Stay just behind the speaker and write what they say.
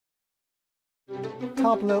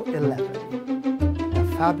Tableau 11,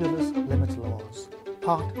 The Fabulous Limit Laws,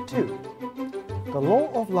 Part 2, The Law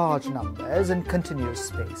of Large Numbers in Continuous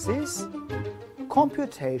Spaces,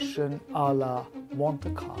 Computation a la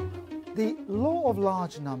Monte Carlo. The law of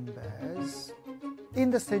large numbers,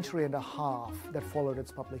 in the century and a half that followed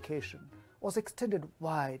its publication, was extended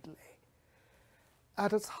widely.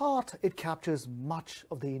 At its heart, it captures much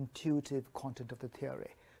of the intuitive content of the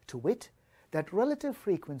theory, to wit, that relative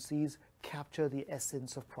frequencies capture the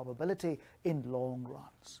essence of probability in long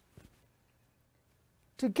runs.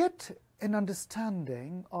 To get an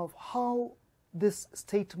understanding of how this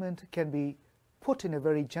statement can be put in a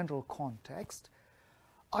very general context,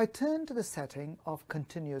 I turn to the setting of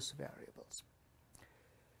continuous variables.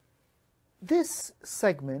 This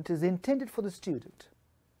segment is intended for the student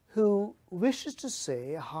who wishes to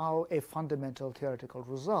say how a fundamental theoretical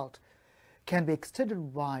result can be extended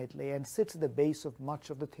widely and sits at the base of much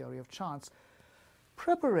of the theory of chance,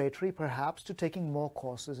 preparatory perhaps to taking more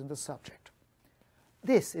courses in the subject.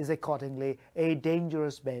 This is accordingly a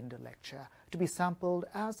dangerous bend lecture to be sampled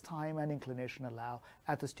as time and inclination allow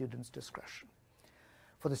at the student's discretion.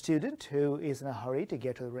 For the student who is in a hurry to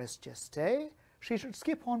get to the rest just day, she should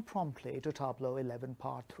skip on promptly to Tableau 11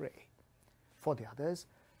 Part 3. For the others,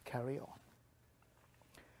 carry on.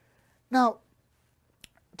 Now,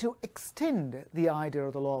 to extend the idea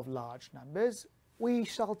of the law of large numbers, we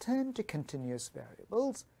shall turn to continuous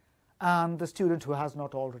variables, and the student who has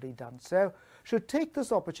not already done so should take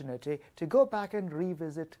this opportunity to go back and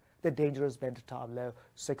revisit the dangerous bend Tableau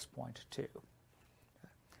 6.2.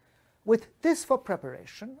 With this for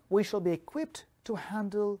preparation, we shall be equipped to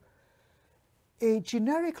handle a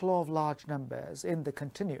generic law of large numbers in the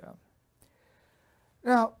continuum.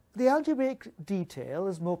 Now, the algebraic detail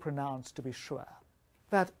is more pronounced, to be sure,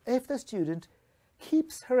 that if the student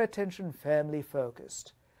keeps her attention firmly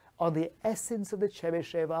focused on the essence of the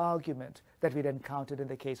Chebyshev argument that we'd encountered in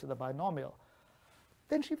the case of the binomial,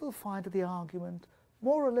 then she will find that the argument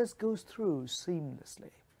more or less goes through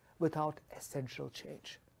seamlessly without essential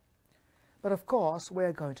change. But of course,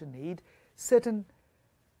 we're going to need certain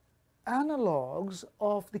analogues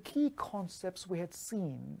of the key concepts we had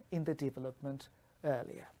seen in the development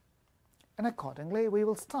earlier. And accordingly, we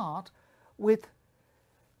will start with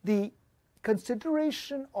the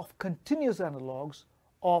consideration of continuous analogues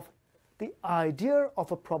of the idea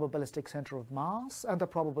of a probabilistic center of mass and the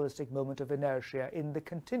probabilistic moment of inertia in the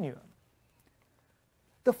continuum.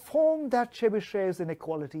 The form that Chebyshev's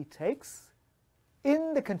inequality takes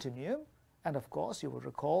in the continuum, and of course you will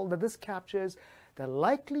recall that this captures the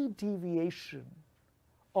likely deviation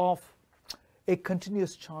of a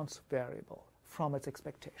continuous chance variable from its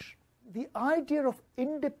expectation. The idea of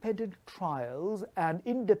independent trials and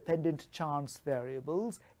independent chance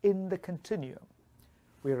variables in the continuum.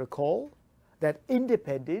 We recall that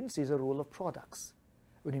independence is a rule of products.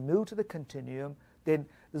 When you move to the continuum, then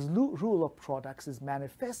this rule of products is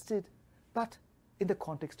manifested, but in the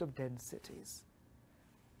context of densities.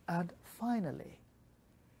 And finally,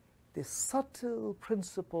 the subtle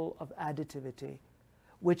principle of additivity,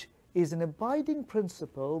 which is an abiding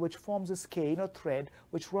principle which forms a skein or thread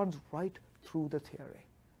which runs right through the theory.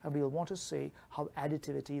 And we'll want to see how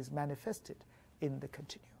additivity is manifested in the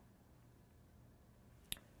continuum.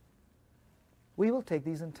 We will take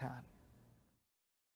these in turn.